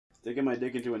Sticking my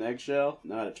dick into an eggshell?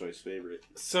 Not a choice favorite.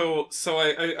 So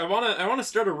I wanna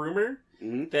start a rumor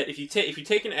that if you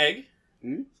take an egg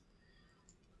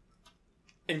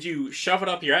and you shove it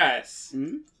up your ass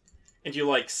and you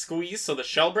like squeeze so the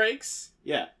shell breaks,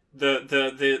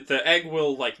 the egg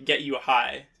will like get you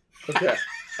high. Okay,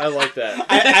 I like that.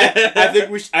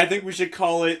 I think we should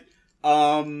call it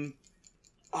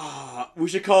we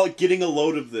should call it getting a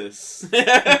load of this.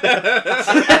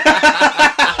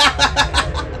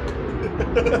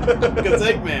 Because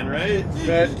Eggman, right?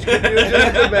 Man, can you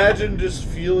just imagine just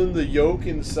feeling the yolk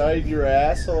inside your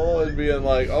asshole and being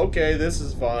like, okay, this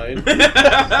is fine.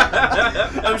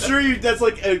 I'm sure that's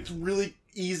like a really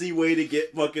easy way to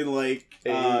get fucking like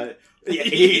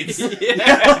AIDS. Like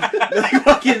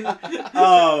fucking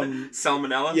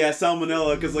salmonella. Yeah,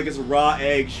 salmonella, because like it's raw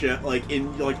egg shit like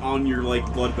in like on your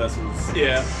like blood vessels.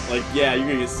 Yeah. Like you're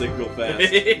gonna get sick real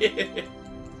fast.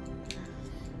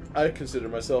 I consider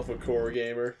myself a core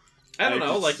gamer. I don't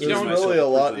know, like you There's don't really a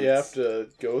lot you have to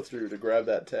go through to grab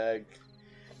that tag.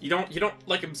 You don't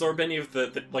like absorb any of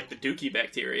the like the dookie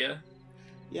bacteria.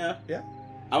 Yeah. Yeah.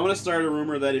 I want to start a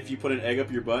rumor that if you put an egg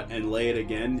up your butt and lay it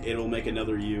again, it'll make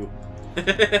another you.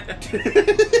 That's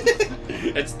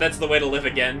the way to live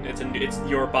again. It's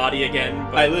your body again.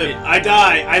 But I live. I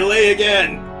die. I lay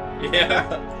again.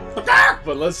 Yeah.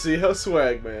 But let's see how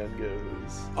Swagman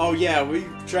goes. Oh yeah, we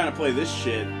trying to play this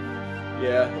shit.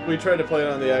 Yeah, we tried to play it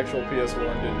on the actual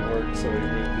PS1, didn't work, so we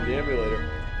moved to the emulator.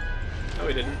 No,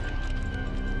 we didn't.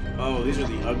 Oh, these are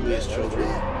the ugliest children.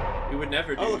 We would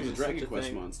never do. Oh, look, it's a such Dragon Quest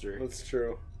thing. monster. That's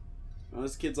true. Oh,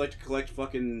 those kids like to collect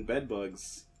fucking bed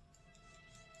bugs.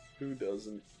 Who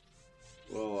doesn't?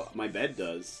 Well, my bed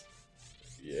does.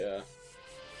 Yeah.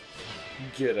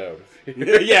 Get out of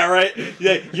here. Yeah, right?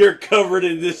 Yeah, you're covered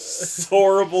in this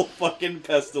horrible fucking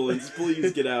pestilence.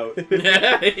 Please get out.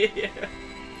 Yeah.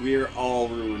 We are all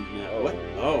ruined now. What?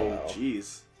 Oh, wow.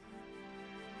 jeez.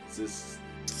 Is this...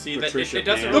 See, Patricia it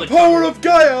doesn't Pan? really The power of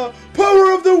Gaia!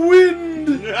 Power of the wind!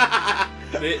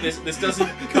 This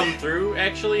doesn't come through,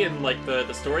 actually, in, like,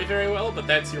 the story very well, but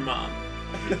that's your mom.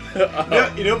 You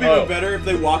know it'd be even better if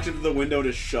they walked into the window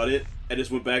to shut it and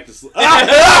just went back to sleep.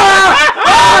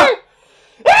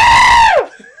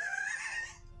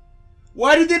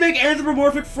 Why did they make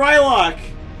anthropomorphic Frylock?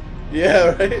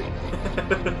 Yeah, right?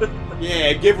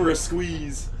 Yeah, give her a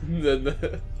squeeze. Then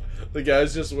the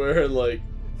guy's just wearing, like,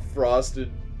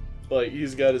 frosted... Like,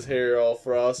 he's got his hair all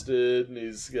frosted, and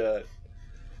he's got,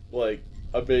 like,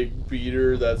 a big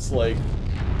beater that's, like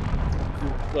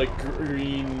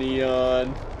green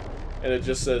neon, and it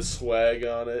just says swag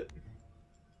on it.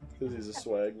 Because he's a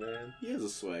swag man. He is a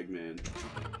swag man.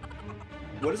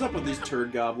 What is up with these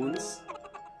turd goblins?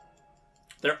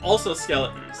 They're also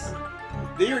skeletons.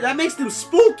 That makes them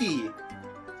spooky!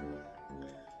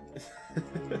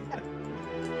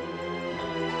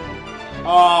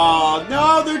 Oh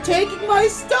no, they're taking my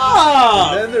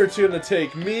stuff! And then they're gonna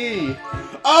take me.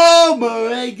 Oh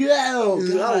my god! Oh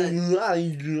god. my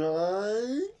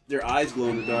god. Their eyes glow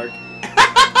in the dark.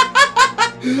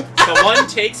 So one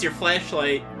takes your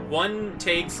flashlight, one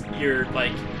takes your,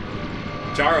 like,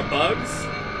 jar of bugs,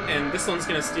 and this one's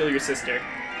gonna steal your sister.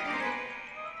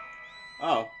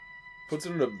 Oh. Puts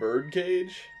it in a bird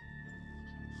cage?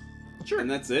 Sure. And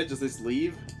that's it? Just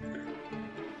leave?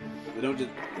 They don't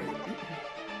just...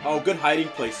 Oh, good hiding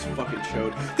place fucking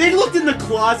showed. They looked in the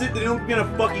closet, they don't get a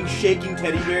fucking shaking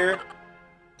teddy bear.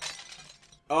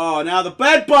 Oh, now the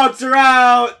bed bugs are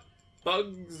out!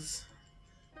 Bugs.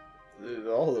 Dude,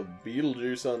 all the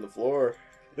Beetlejuice on the floor.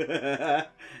 Yeah,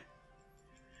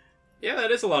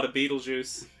 that is a lot of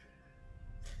Beetlejuice.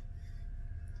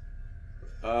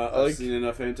 I've seen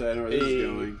enough hentai, I know where this is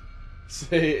going.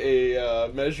 Say a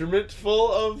measurement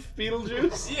full of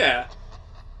Beetlejuice? Yeah.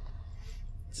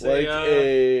 Like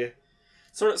a...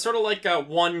 Sort of like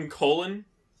 1 colon.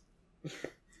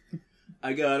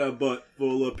 I got a butt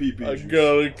full of pee-pee I juice.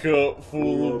 got a cup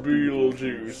full of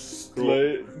Beetlejuice.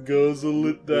 Guzzle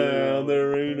it down,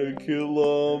 there ain't a killer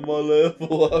on my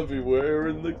level, I'll be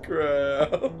wearing the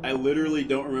crown. I literally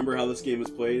don't remember how this game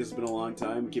is played, it's been a long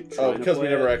time. We keep trying to because play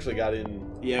we never it. actually got in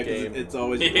Yeah, game. because it's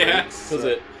always Yeah. Because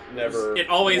it never It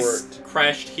always worked.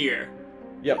 crashed here.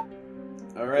 Yep.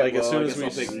 Alright, Like, well, as soon I as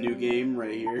guess we I'll pick new game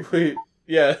right here. Wait,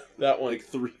 yeah, that one.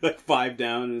 Like 5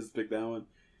 down and just pick that one.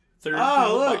 Third from Oh,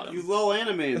 the look, bottom. you little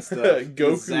anime and stuff.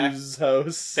 Goku's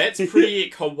house. That's pretty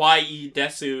kawaii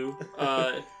desu.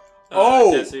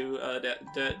 Oh! Desu.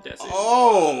 Desu.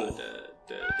 Oh!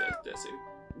 Desu.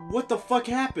 What the fuck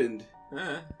happened?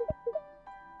 Huh.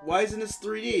 Why isn't this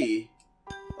 3D?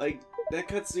 Like, that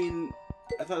cutscene,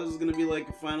 I thought it was gonna be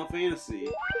like Final Fantasy.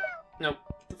 Nope.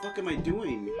 What the fuck am I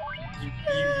doing?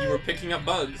 You were picking up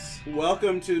bugs.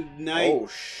 Welcome to night. Oh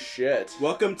shit.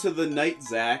 Welcome to the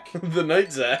Night-Zack. The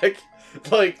Night-Zack?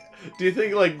 Like, do you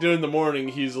think like during the morning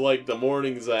he's like the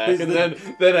morning Zack, and then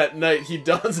at night he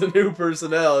dons a new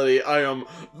personality? I am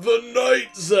the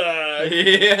Night-Zack.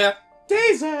 Yeah.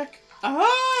 Day-Zack.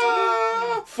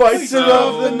 Ah. Fighter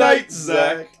of the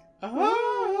Night-Zack.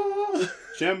 Ah.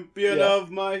 Champion of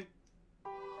my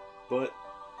butt.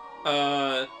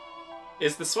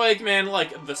 Is the Swagman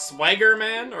like the Swagger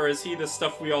Man, or is he the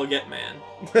stuff we all get man?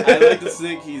 I like to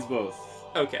think he's both.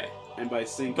 Okay. And by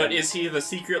sync, but is he the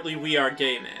secretly we are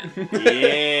gay man?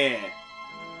 Yeah.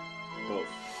 Both.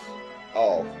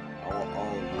 All of you.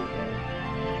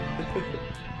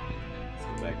 Let's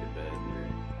go back to bed.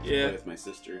 Yeah. With my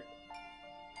sister.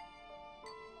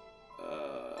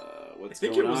 What's I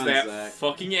think going it was on, that Zach?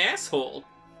 fucking asshole.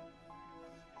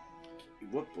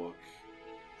 What book?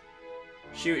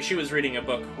 She was reading a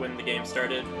book when the game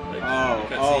started. Like,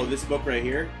 oh, this book right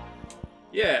here?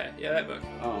 Yeah, that book.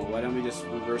 Oh, why don't we just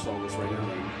reverse all this right now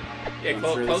then? Yeah,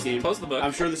 close the book.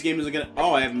 I'm sure this game isn't gonna...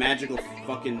 Oh, I have magical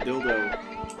fucking dildo.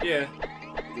 Yeah.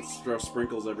 Let's throw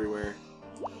sprinkles everywhere.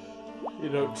 You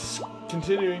know,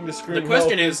 continuing to scream. The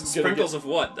question is, sprinkles of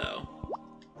what, though?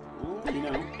 Well, you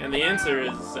know. And the answer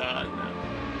is, no.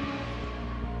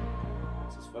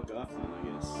 Let's just fuck off then, I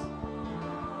guess.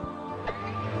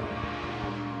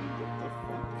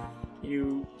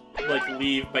 You, like,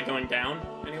 leave by going down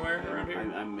anywhere around here?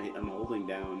 I'm holding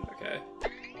down. Okay.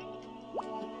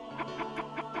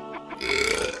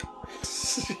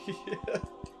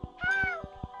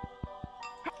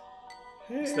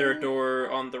 Is there a door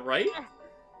on the right?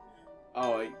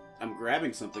 Oh, I'm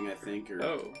grabbing something, I think,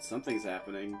 or something's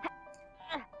happening.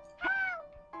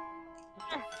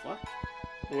 What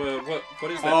the fuck?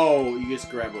 What is that? Oh, you just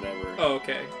grab whatever. Oh,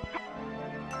 okay.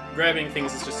 Grabbing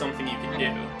things is just something you can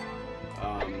do.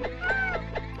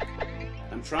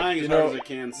 I'm trying as hard as I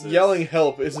can, sis. Yelling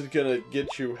help isn't gonna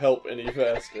get you help any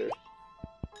faster.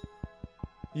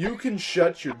 You can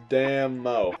shut your damn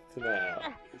mouth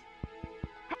now.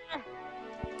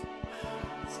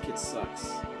 This kid sucks.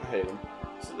 I hate him.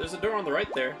 So there's a door on the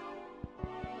right there.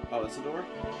 Oh, that's a door?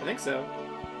 I think so.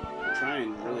 I'm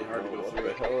trying really hard to go through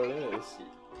it. What the hell it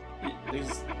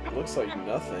is? It looks like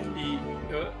nothing.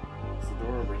 It's the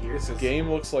door over here. This game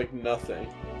looks like nothing.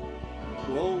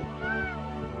 Well,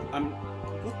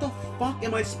 what the fuck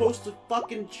am I supposed to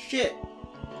fucking shit?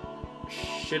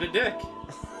 Shit a dick.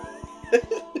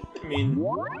 I mean...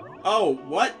 Oh,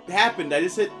 what happened? I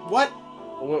just hit... What?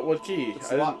 What key?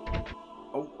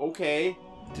 Oh, okay.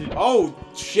 Oh,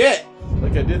 shit!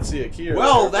 Like, I did see a key.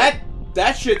 Well, that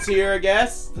shit's here, I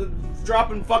guess.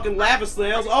 Dropping fucking lava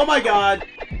snails. Oh my god!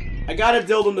 I gotta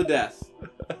dildo him to death.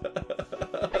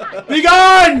 Be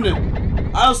gone!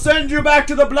 I'll send you back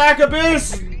to the black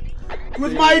abyss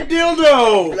with my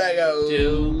dildo!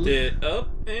 Dild it up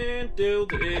and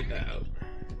dild it out.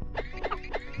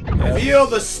 Feel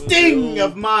the sting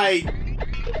of my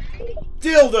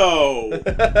dildo!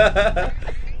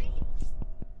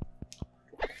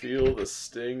 Feel the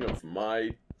sting of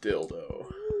my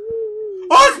dildo.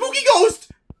 Oh, spooky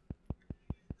ghost!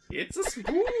 It's a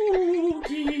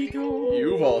spooky ghost.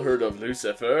 You've all heard of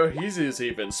Lucifer. He's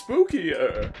even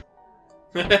spookier.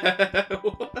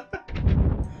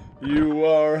 You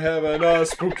are having a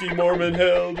spooky Mormon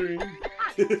hell dream.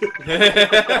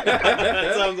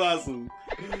 That sounds awesome.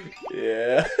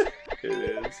 Yeah, it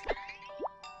is.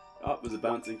 Oh, there's a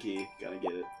bouncing key. Gotta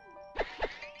get it.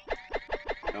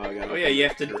 Oh, I got it. Oh yeah, you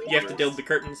have to dild the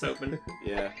curtains open.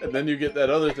 Yeah. And then you get that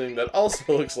other thing that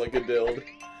also looks like a dild.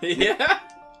 Yeah.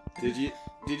 Did you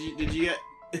get...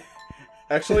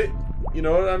 Actually, you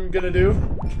know what I'm gonna do?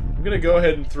 I'm gonna go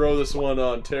ahead and throw this one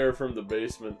on Terror from the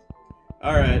Basement.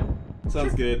 Alright.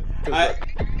 Sounds good.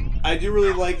 I do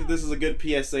really like that this is a good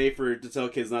PSA to tell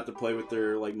kids not to play with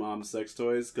their, like, mom's sex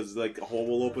toys, because, like, a hole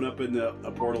will open up in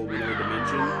a portal in another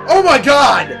dimension. Oh my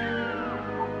god!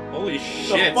 Holy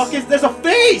shit. The fuck is... There's a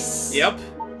face! Yep.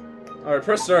 Alright,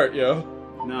 press start, yo.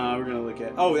 Nah, we're gonna look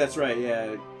at... Oh, that's right,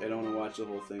 yeah. I don't want to watch the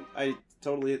whole thing. I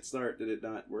totally hit start. Did it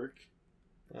not work?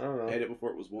 I don't know. I hit it before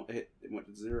it was one. It went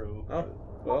to 0. Oh,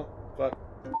 well, fuck.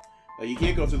 Like, you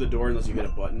can't go through the door unless you get a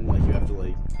button. Like, you have to,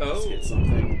 like, just hit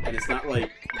something. And it's not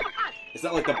like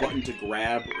the button to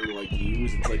grab or, like,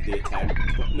 use. It's like the attack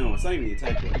button. No, it's not even the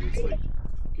attack button. It's like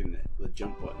fucking the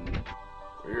jump button.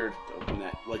 Weird. To open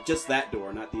that. Like, just that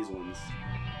door, not these ones.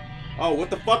 Oh, what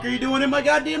the fuck are you doing in my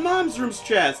goddamn mom's room's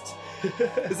chest?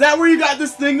 Is that where you got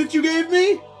this thing that you gave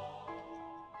me?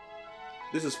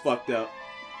 This is fucked up.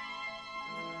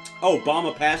 Oh, bomb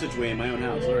a passageway in my own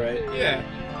house. Alright. Yeah.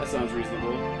 That sounds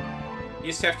reasonable. You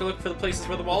just have to look for the places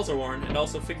where the walls are worn, and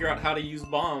also figure out how to use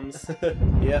bombs.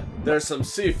 Yeah, there's some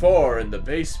C4 in the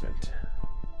basement.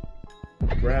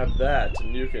 Grab that,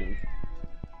 and you can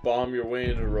bomb your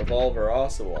way into Revolver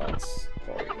Ocelot's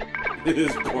part.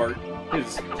 His part.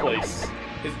 His place.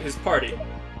 His party.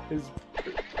 His...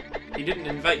 He didn't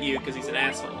invite you because he's an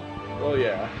asshole. Oh,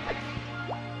 yeah.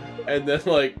 And then,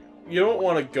 like, you don't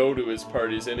want to go to his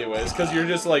parties anyways, because you're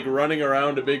just, like, running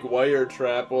around a big wire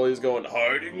trap while he's going,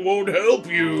 hiding won't help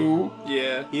you!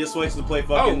 Yeah. He just likes to play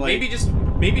fucking, like...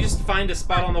 maybe just find a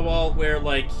spot on the wall where,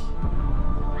 like...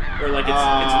 Where, like, it's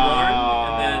worn,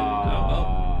 and then...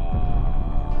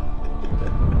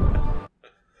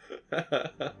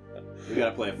 We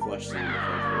gotta play a flush scene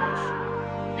before flush.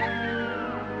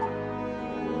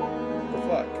 The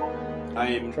fuck?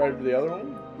 Tried the other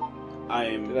one?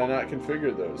 Did I not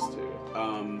configure those two?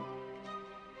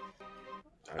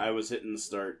 I was hitting the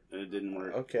start and it didn't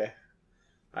work. Okay.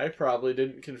 I probably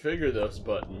didn't configure those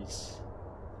buttons.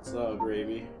 It's all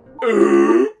gravy.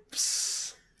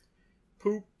 Oops!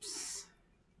 Poops.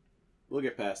 We'll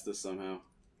get past this somehow.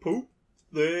 Poop.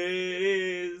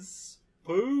 There's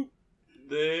poop.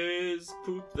 There's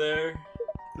poop there.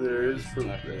 There is poop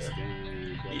Not there. this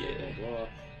game. Blah, Yeah. blah, blah, blah.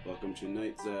 Welcome to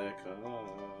Night-Zack.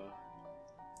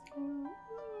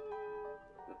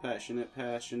 The passionate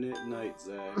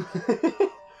Night-Zack.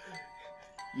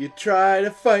 You try to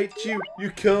fight you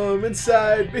come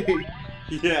inside me.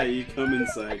 Yeah, you come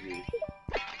inside me.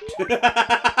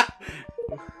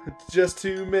 Just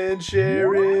two men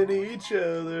sharing each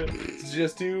other. It's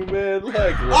just two men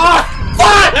like. Ah!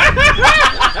 Fuck!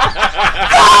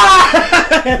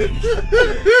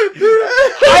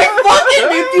 I fucking,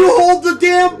 if you hold the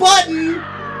damn button,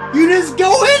 you just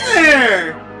go in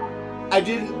there! I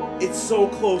didn't, it's so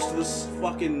close to this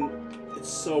fucking, it's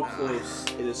so close.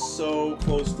 It is so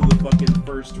close to the fucking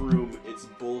first room. It's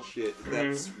bullshit.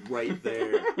 That's right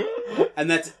there. And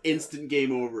that's instant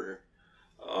game over.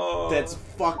 Oh. That's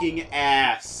fucking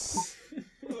ass.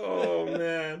 Oh,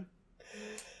 man.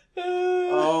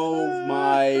 Oh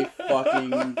my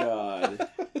fucking god.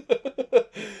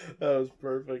 That was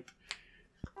perfect.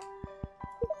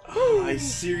 I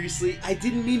seriously, I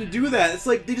didn't mean to do that. It's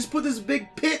like they just put this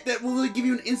big pit that will give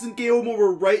you an instant game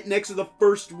over right next to the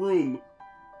first room.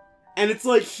 And it's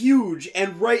like huge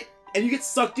and and you get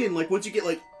sucked in. Like once you get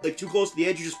like too close to the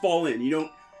edge, you just fall in. You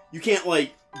can't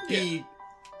like be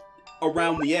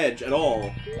around the edge at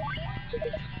all.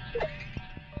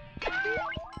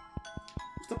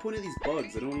 What's the point of these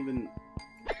bugs? I don't even...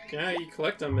 Yeah, you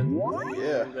collect them and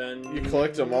Yeah. and then You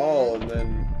collect them all and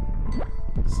then...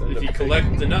 if you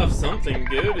collect enough, something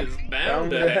good is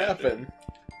bound to happen.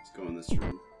 Let's go in this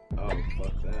room. Oh,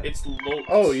 fuck that. It's low.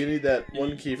 Oh, you need that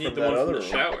one key from that other room.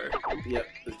 Shower. Yep,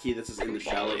 the key that's just in the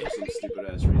shower for some stupid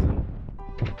ass reason.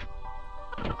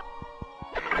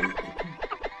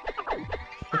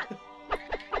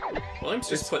 Well, I'm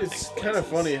just putting it's kind of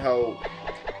funny how,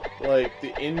 like,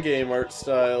 the in-game art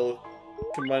style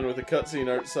combined with the cutscene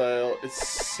art style,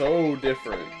 it's so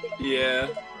different. Yeah.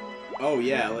 Oh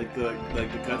yeah, like the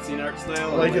cutscene art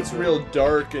style. Like it's real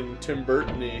dark and Tim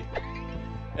Burton-y,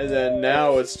 and then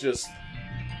now it's just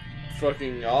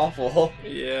fucking awful.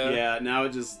 Yeah. Yeah. Now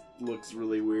it just looks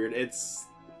really weird. It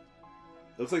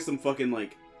looks like some fucking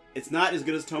like. It's not as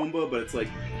good as Tomba, but it's like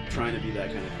trying to be that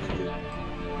kind of thing.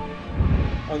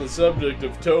 On the subject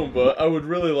of Tomba, I would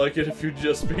really like it if you'd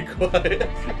just be quiet.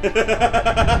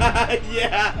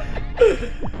 Yeah.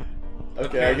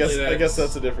 Okay, I guess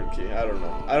that's a different key. I don't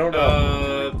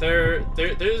know. There's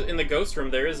in the ghost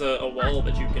room. There is a wall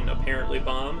that you can apparently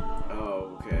bomb.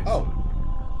 Oh, okay. Oh.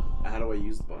 How do I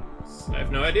use the bombs? I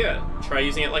have no idea. Try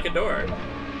using it like a door.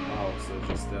 Oh, so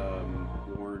just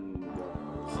warn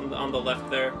walls. On the left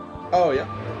there. Oh yeah.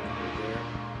 Right there.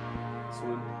 This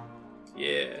one.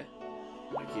 Yeah.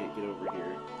 I can't get over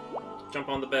here. Jump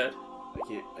on the bed. I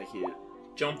can't.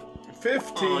 Jump.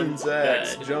 15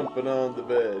 Zacks jumping on the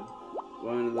bed.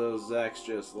 One of those Zacks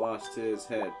just lost his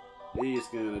head. He's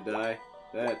gonna die.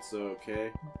 That's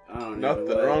okay. I don't Nothing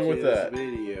even like wrong with his that.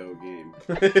 video game.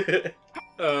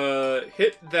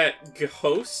 Hit that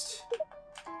ghost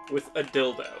with a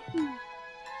dildo.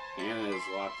 Hannah is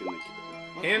locked in the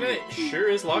cage. Hannah sure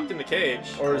is locked in the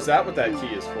cage. Or is that what that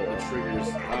key is for? The triggers.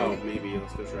 Oh, maybe.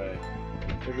 Let's go try.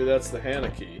 Maybe that's the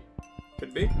Hannah key.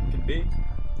 Could be. Could be.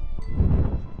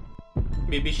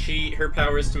 Maybe her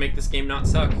power is to make this game not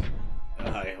suck.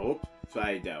 I hope.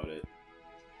 I doubt it.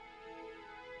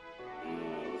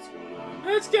 What's going on?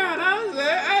 What's going on,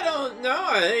 Zach? I don't know.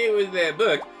 I think it was that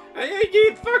book. I think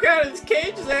get the fuck out of this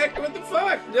cage, Zach. What the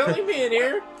fuck? Don't leave me in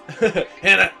here.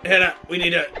 Hannah, we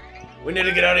need to We need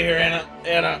to get out of here, Anna.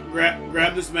 Anna,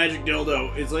 grab this magic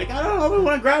dildo. It's like, I don't know if I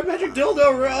want to grab magic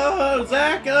dildo,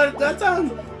 Zach. That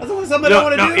sounds like something I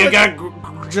want to do. No, you gotta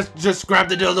just grab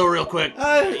the dildo real quick.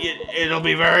 It'll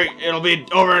be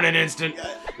over in an instant.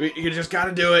 You just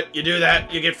gotta do it. You do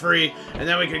that, you get free, and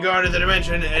then we can go into the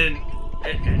dimension,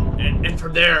 and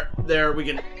from there we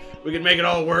can make it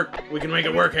all work. We can make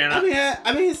it work, Hannah.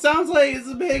 I mean, it sounds like it's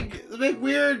a big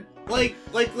weird, like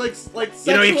sexual...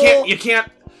 You know,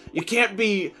 you can't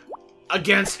be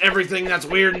against everything that's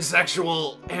weird and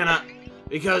sexual, Hannah,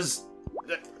 because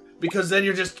then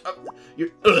you're just you're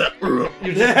just afraid of the world,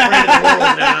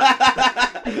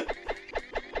 Hannah.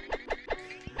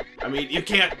 I mean, you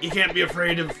can't be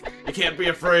afraid of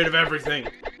everything.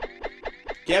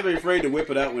 Can't be afraid to whip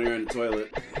it out when you're in the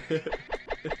toilet.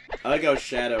 I like how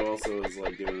Shadow also is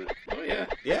like doing it. Oh yeah.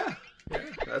 Yeah.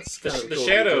 That's kind of the cool.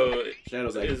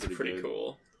 Shadow's is pretty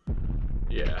cool.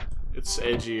 Yeah. It's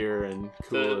edgier and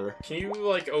cooler. Can you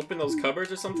like open those cupboards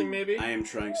or something maybe? I am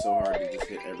trying so hard to just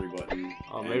hit every button.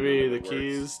 Oh, maybe the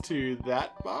keys to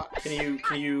that box? Can you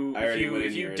if you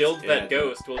here. dild that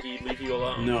ghost, will he leave you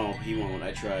alone? No, he won't.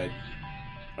 I tried.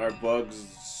 Our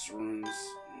bugs runs.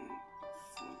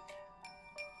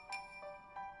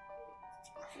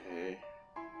 Okay.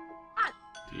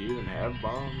 Do you even have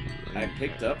bombs? I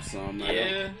picked up some.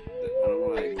 Yeah. I don't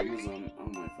want to use them. Oh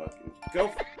my fucking. Go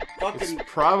fucking. It's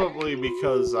probably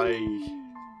because I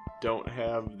don't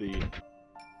have the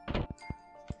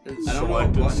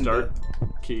selected start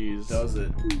keys. Does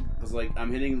it? Because like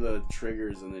I'm hitting the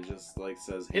triggers and it just like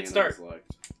says hit start.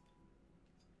 Select.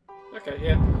 Okay,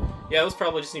 yeah. Yeah, those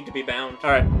probably just need to be bound.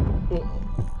 Alright. Well,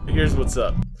 here's what's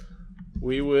up.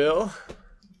 We will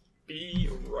be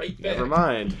right back. Never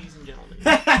mind. Ladies and gentlemen.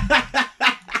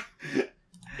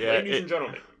 Yeah,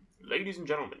 Ladies and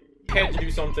gentlemen. Had to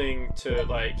do something to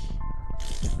like.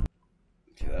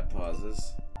 Okay, that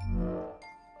pauses.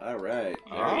 Alright.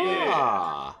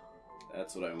 Ah.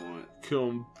 That's what I want.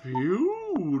 Computers.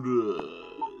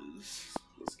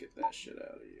 Let's get that shit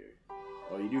out of here.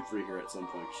 Oh, you do free her at some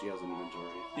point because she has an inventory.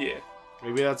 Yeah.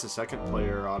 Maybe that's a second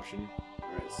player option.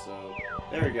 Alright, so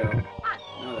there we go.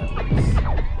 Now that works.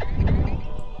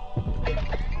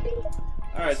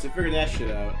 Alright, so figure that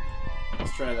shit out.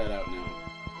 Let's try that out now.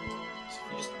 So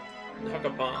if you just huck a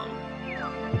bomb.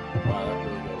 Wow, that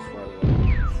really goes farther.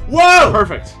 Whoa!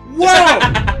 Perfect. Whoa!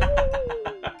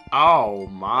 Oh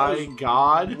my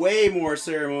god. Way more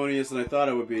ceremonious than I thought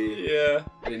it would be. Yeah.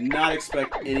 I did not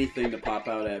expect anything to pop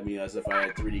out at me as if I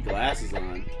had 3D glasses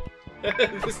on.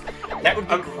 That would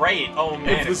be great. Oh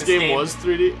man, if this game was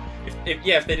 3D?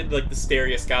 If they did like the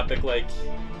stereoscopic like.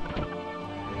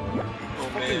 Oh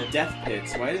fucking man. death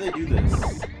pits. Why do they do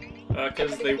this?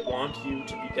 Because they want you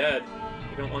to be dead.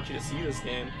 They don't want you to see this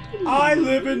game. I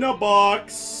live in a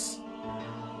box.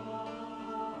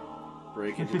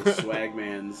 Break into the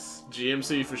Swagman's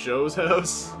GMC for Show's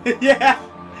house. Yeah.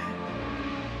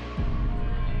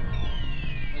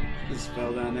 Just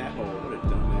fell down that hole. What a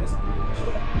dumbass bitch.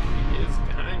 He is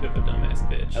kind of a dumbass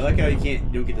bitch. I like how you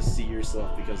don't get to see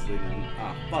yourself because they didn't.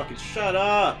 Ah, fucking shut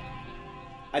up!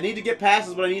 I need to get past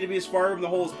this, but I need to be as far from the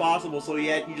hole as possible. So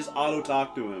yeah, you just auto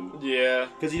talk to him. Yeah.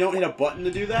 Because you don't hit a button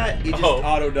to do that. It just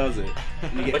auto does it.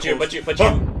 You but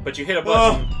you hit a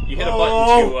button. You hit a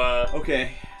button to.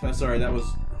 Okay. I'm sorry. That was.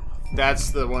 That's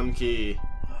the one key.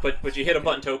 But you hit a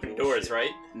button to open doors,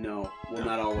 right? No. Well,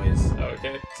 not always. Oh,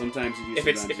 okay. Sometimes you do.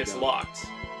 If it's locked.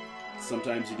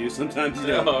 Sometimes you do. Sometimes you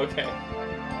don't. Oh, okay.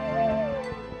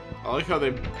 I like how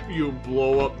you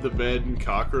blow up the bed and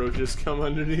cockroaches come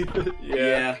underneath it.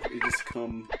 Yeah, they just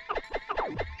come.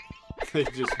 They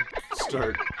just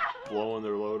start blowing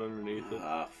their load underneath it.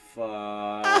 Ah,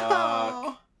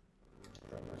 fuck.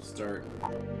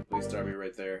 Please start me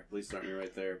right there. Please start me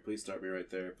right there. Please start me right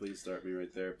there. Please start me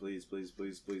right there. Please, please,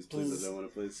 please, please, please. I don't want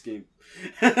to play this game.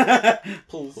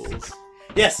 Please.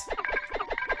 Yes!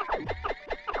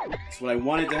 That's what I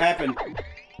wanted to happen.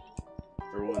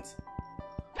 For once.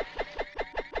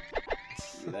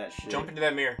 That shit. Jump into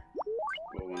that mirror.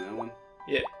 What one? That one?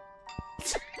 Yeah.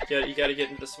 Yeah, you gotta get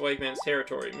into Swagman's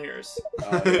territory, mirrors.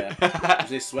 Oh, yeah.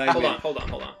 Did you say Swagman? Hold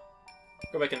on.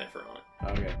 Go back in there for a moment.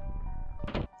 Okay.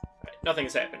 Alright, nothing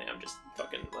is happening. I'm just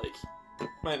fucking, like...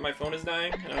 My phone is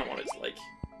dying, and I don't want it to, like,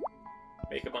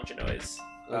 make a bunch of noise.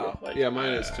 Oh, like, yeah,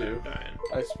 mine is too. Dying.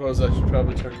 I suppose I should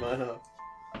probably turn mine off.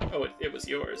 Oh, it was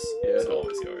yours. Yeah. It was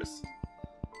always yours.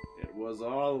 It was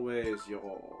always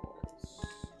yours.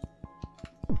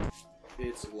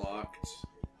 It's locked.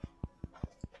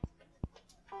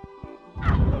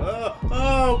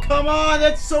 Oh, come on!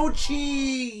 That's so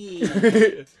cheap!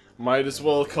 Might as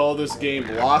well call this game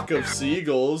Lock of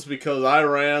Seagulls because I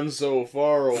ran so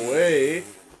far away.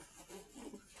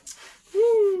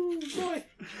 Woo, boy.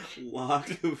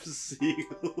 Lock of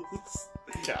Seagulls.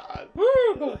 God.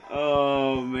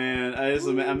 Oh man,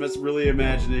 I'm just really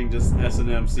imagining just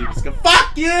S&M Steven Seagal.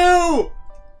 Fuck you,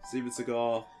 Steven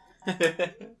Seagal.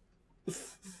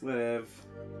 Whatever.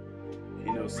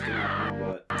 Ain't no skin off my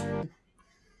butt.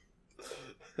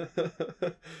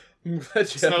 I'm glad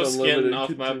you There's have no a skin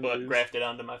off my butt grafted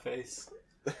onto my face.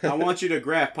 I want you to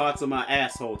graft parts of my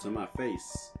asshole to my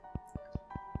face,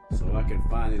 so I can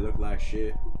finally look like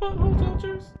shit. Butthole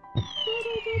cultures.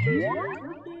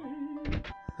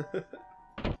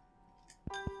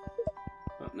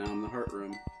 Oh, now I'm in the heart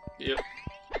room. Yep.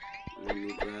 I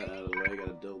move that out of the way. I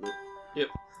gotta dildo it. Yep.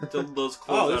 Dildo those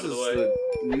clothes out of the way.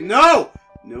 No!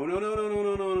 No! No! No! No! No!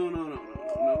 No! No! No! No! No! No!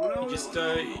 Just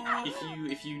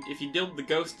if you dild the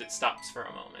ghost, it stops for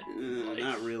a moment. Like,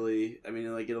 not really. I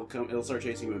mean, like it'll start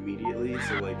chasing you immediately,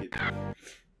 so like it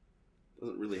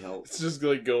doesn't really help. It's just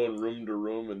like going room to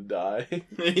room and die.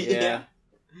 Yeah.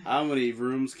 How many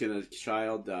rooms can a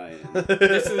child die in?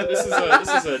 This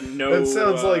is a no. That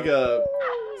sounds like a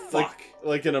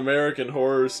like an American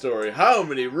Horror Story. How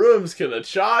many rooms can a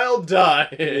child die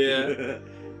in?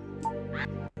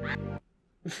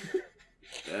 Yeah.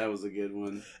 That was a good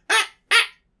one.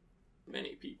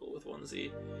 Many people with one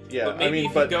Z. Yeah, but maybe I mean,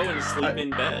 if you go and sleep in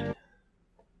bed.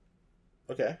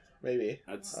 Okay, maybe.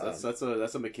 That's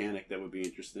a mechanic that would be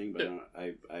interesting, but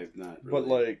I've not. Really... But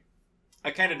like,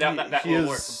 I kind of doubt that will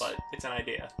work, but it's an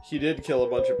idea. He did kill a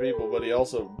bunch of people, but he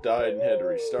also died and had to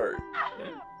restart.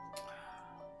 Yeah.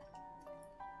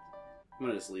 I'm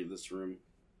gonna just leave this room.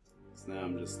 So now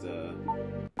I'm just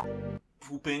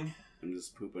pooping. I'm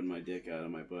just pooping my dick out of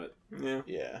my butt. Yeah.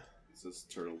 Yeah. It's this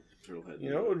turtle head.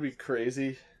 You know what would be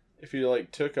crazy? If you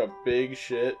like took a big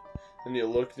shit and you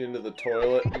looked into the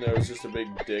toilet and there was just a big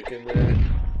dick in there.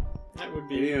 That would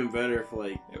be even better if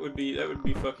like that would be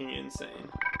fucking insane.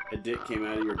 A dick came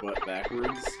out of your butt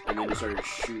backwards and then you started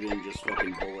shooting just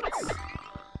fucking bullets.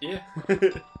 Yeah.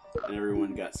 And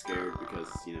everyone got scared because,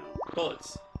 you know,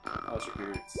 bullets. Oh, it's your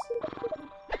parents.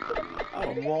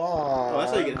 Oh, wow. Oh,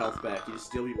 that's how you get health back. You just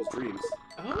steal people's dreams.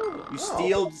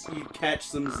 Oh. You catch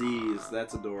some Z's.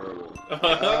 That's adorable.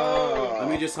 Oh. Let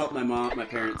me just help my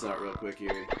parents out real quick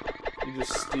here. You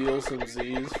just steal some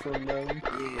Z's from them?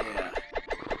 Yeah.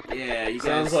 Yeah, you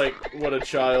Sounds like what a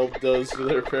child does to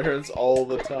their parents all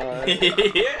the time.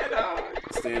 Yeah, dog.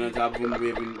 Stand on top of them,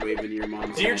 waving your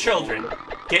mom's. Dear children,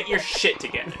 get your shit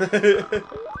together.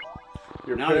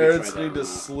 Your parents need to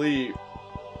sleep.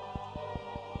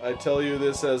 I tell you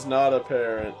this as not a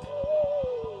parent.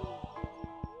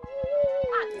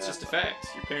 It's just a fact.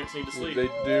 Your parents need to sleep. They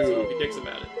do. So don't be dicks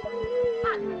about it.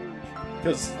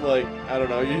 Because, like, I don't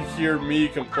know, you hear me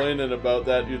complaining about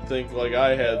that, you'd think, like,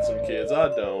 I had some kids. I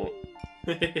don't.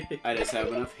 I just have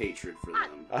enough hatred for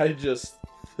them. I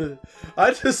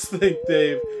just think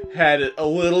they've had it a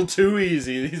little too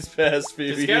easy these past few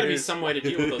years. There's gotta be some way to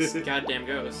deal with those goddamn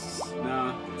ghosts.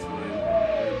 Nah, it's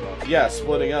fine. Yeah,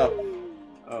 splitting up.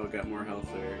 Oh, got more health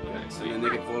there. Okay, so and then they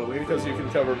can float away because you can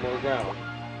cover more ground.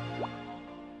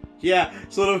 Yeah,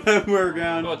 so it'll have more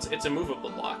ground. Oh, it's a movable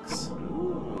blocks.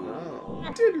 Oh. You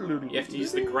have to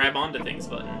use the grab onto things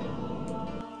button.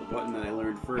 The button that I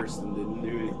learned first and didn't do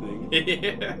anything.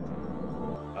 Yeah.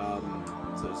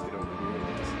 So just get over here.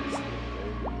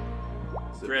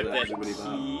 Grab that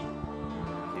key.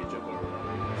 Can't jump over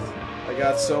that. I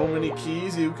got so many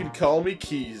keys, you could call me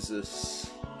Keezus.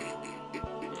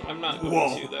 I'm not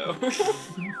going to, though.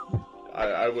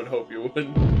 I would hope you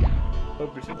wouldn't.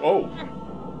 Hope you should. Oh!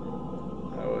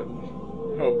 I would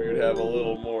hope you'd have a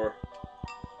little more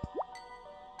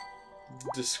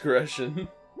discretion.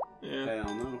 Yeah.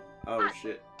 Hell no. Oh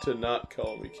shit. To not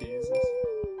call me Keezus.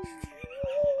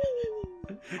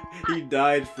 He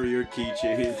died for your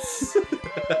keychains.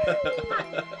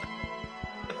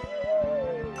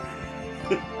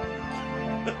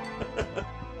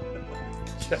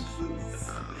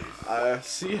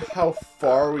 See how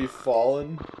far we've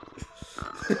fallen?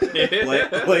 like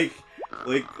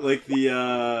the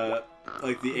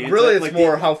anti, really, it's like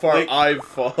more how far I've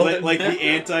fallen. Like the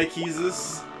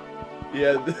anti-Keezus.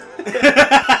 Yeah.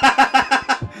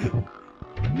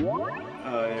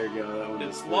 Oh, there you go. That one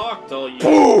it's locked, all you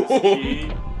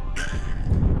key.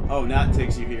 Oh, now it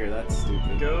takes you here. That's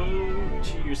stupid. Go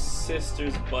to your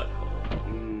sister's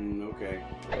butthole. Okay.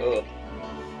 Ugh.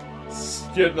 It's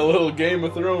getting a little Game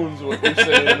of Thrones what you're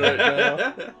saying right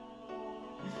now.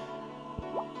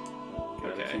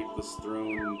 Gotta keep this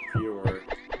throne pure.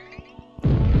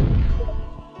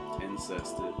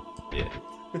 Incested. Yeah.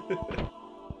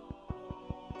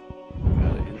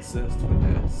 Incest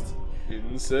best.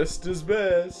 Incest is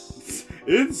best.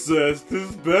 Incest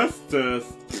is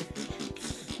bestest.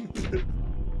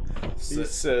 He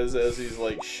says as he's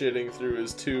like shitting through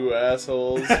his 2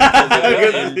 assholes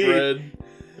because of inbred.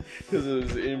 Because of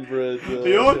his inbred.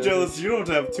 You're jealous. You don't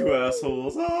have 2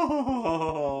 assholes.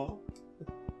 Oh.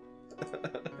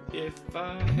 If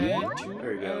I had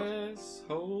 2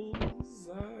 assholes,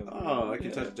 I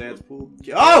can touch Dad's pool.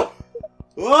 Oh!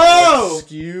 Whoa!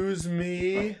 Excuse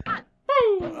me.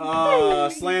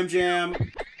 Slam jam.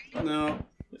 No.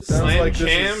 Slam like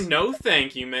jam? No,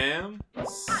 thank you, ma'am. What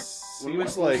am I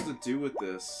supposed to do with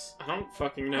this? I don't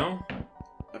fucking know.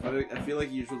 I feel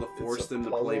like you should force them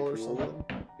to play pool.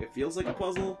 It feels like a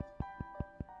puzzle.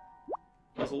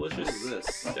 Puzzle-licious? What is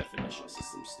this? Definition. This is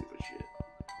some stupid shit.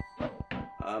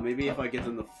 Maybe if I get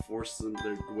them to force them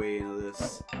their way into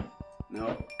this.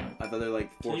 No, I thought they're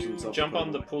like forcing themselves. Jump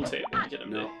on the pool table and get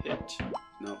him to hit.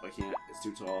 Nope, I can't. It's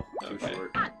too tall, too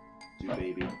short, too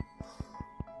baby.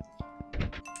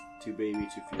 Too baby,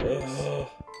 too furious.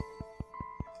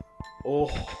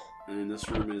 Oh. And in this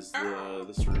room is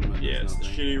this room. Yeah, it's the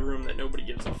shitty room that nobody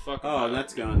gives a fuck about. Oh, and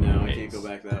that's gone now. I can't go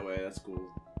back that way. That's cool.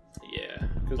 Yeah.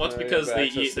 Well, it's because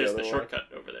there's the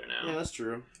shortcut over there now. Yeah, that's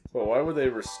true. Well, why would they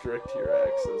restrict your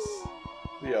access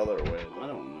the other way? I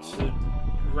don't know. To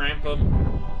ramp up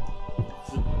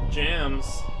the jams.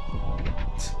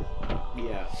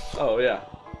 Yeah. Oh, yeah.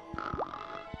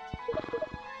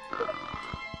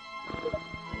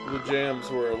 The jams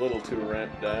were a little too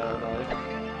ramped down,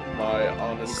 my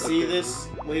honest opinion. See opinion. this,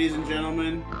 ladies and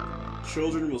gentlemen?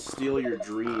 Children will steal your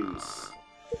dreams.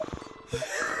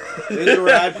 This is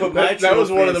where I put my that was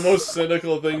one of the most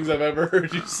cynical things I've ever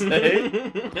heard you say.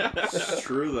 It's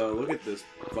true though. Look at this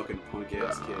fucking punk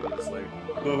ass kid. He's like,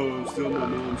 oh, I'm stealing my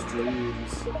mom's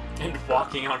dreams. And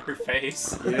walking on her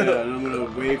face. Yeah, and I'm gonna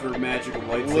wave her magical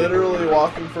lightsaber. Literally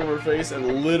walking from her face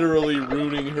and literally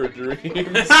ruining her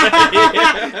dreams.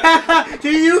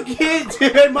 Do you kids,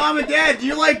 dude, Mom and Dad, do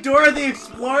you like Dora the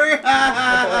Explorer?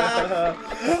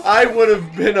 I would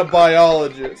have been a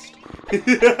biologist. If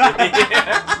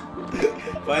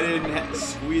I didn't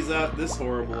squeeze out this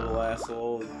horrible little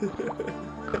asshole.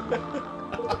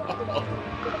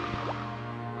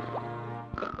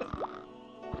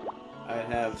 I'd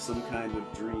have some kind of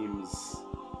dreams.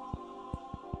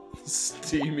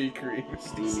 Steamy creamies.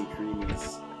 Steamy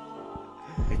creamies.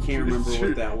 I can't remember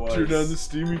what that was. Turn on the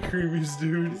steamy creamies,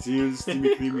 dude. Turn on the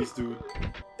steamy creamies, dude.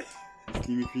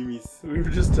 Steamy creamies. We were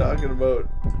just talking about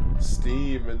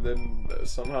steam, and then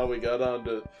somehow we got on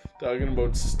to talking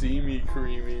about steamy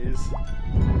creamies.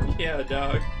 Yeah,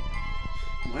 dog.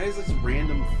 Why is this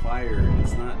random fire?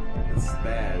 It's not. It's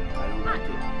bad. I don't like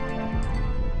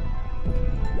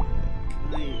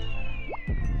it.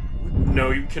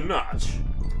 No, you cannot.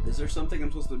 Is there something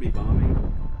I'm supposed to be bombing?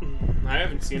 I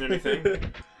haven't seen anything.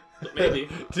 But maybe.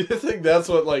 Do you think that's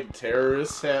what, like,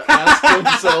 terrorists ask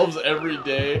themselves every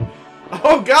day?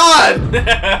 Oh, God!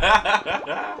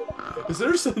 Is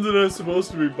there something I'm supposed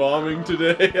to be bombing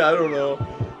today? I don't know.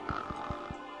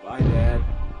 Bye, Dad.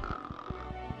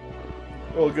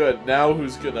 Well, good. Now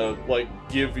who's gonna, like,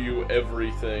 give you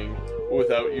everything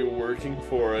without you working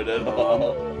for it at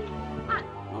all?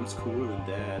 Mom's cooler than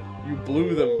Dad. You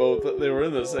blew them both. They were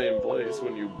in the same place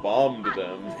when you bombed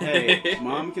them. Hey,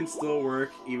 Mom can still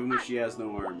work even when she has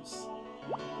no arms.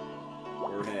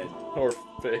 Or head. Or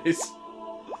face.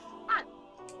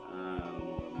 I don't know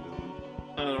what I'm doing.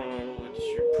 I don't know what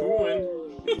you're pooing.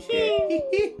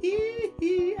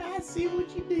 I see what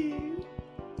you did.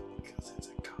 Because it's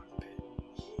a cockpit.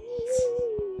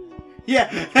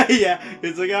 Yeah, yeah,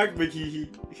 it's a cockpit.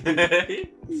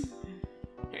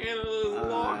 Hannah is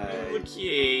locked in the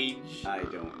cage. I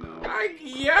don't know. I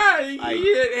gotta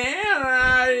get Hannah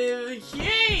out of the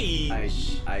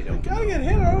cage. I don't Gotta know. get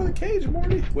Hannah out of the cage,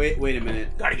 Morty. Wait a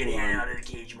minute. Gotta get Hannah out of the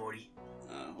cage, Morty.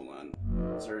 Hold on.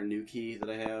 Is there a new key that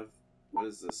I have? What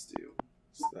does this do?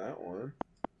 It's that one.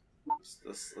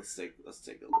 Let's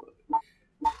take a look.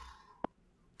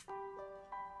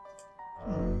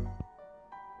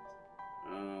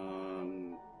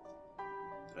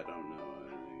 I don't know.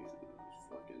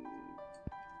 Fucking.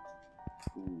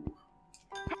 Ooh.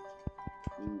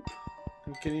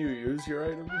 Can you use your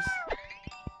items?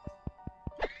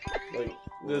 Like,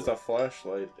 there's a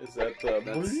flashlight. Is that the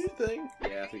blue thing?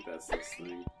 Yeah, I think that's this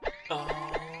thing. Oh.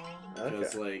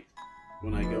 Because, like,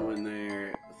 when I go in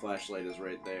there, the flashlight is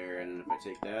right there, and then if I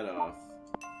take that off,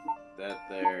 that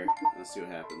there, let's see what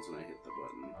happens when I hit the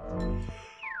button.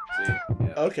 See?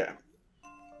 Yeah. Okay.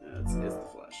 Yeah, it's the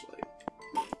flashlight.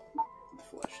 The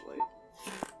flashlight.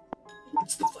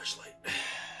 It's the flashlight.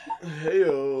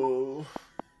 Heyo.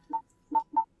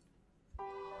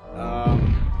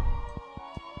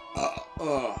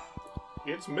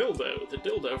 It's Mildo, the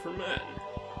dildo for men.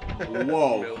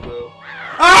 Whoa. Mildo.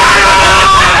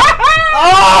 Ah!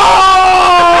 Oh!